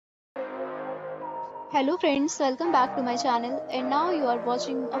Hello friends, welcome back to my channel and now you are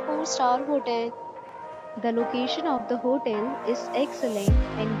watching a 4-star hotel. The location of the hotel is excellent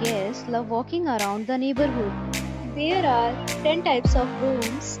and guests love walking around the neighborhood. There are 10 types of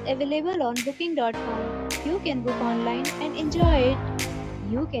rooms available on booking.com. You can book online and enjoy it.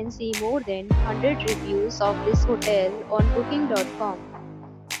 You can see more than 100 reviews of this hotel on booking.com.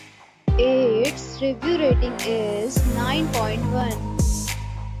 Its review rating is 9.1,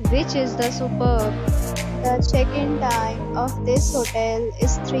 which is the superb. The check-in time of this hotel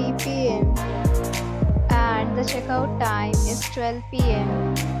is 3 p.m. and the checkout time is 12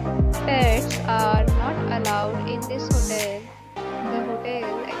 p.m. Pets are not allowed in this hotel. The hotel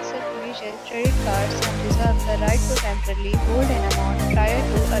accepts major credit cards and reserves the right to temporarily hold an amount prior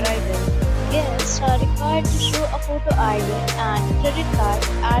to arrival. Guests are required to show a photo ID and credit card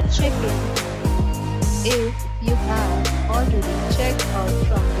at check-in. If you have already checked out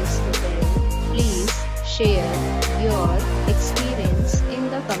from this hotel, please share your experience in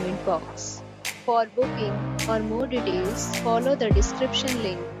the comment box. For booking or more details, follow the description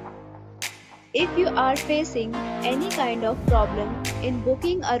link. If you are facing any kind of problem in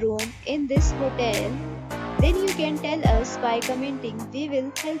booking a room in this hotel, then you can tell us by commenting. We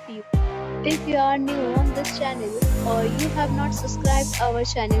will help you. If you are new on this channel or you have not subscribed our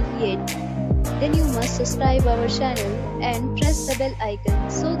channel yet, then you must subscribe our channel and press the bell icon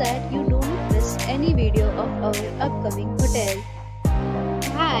so that you don't miss any video of our upcoming hotel.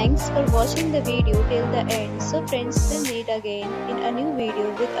 Thanks for watching the video till the end. So friends, we'll meet again in a new video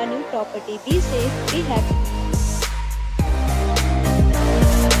with a new property. Be safe, be happy.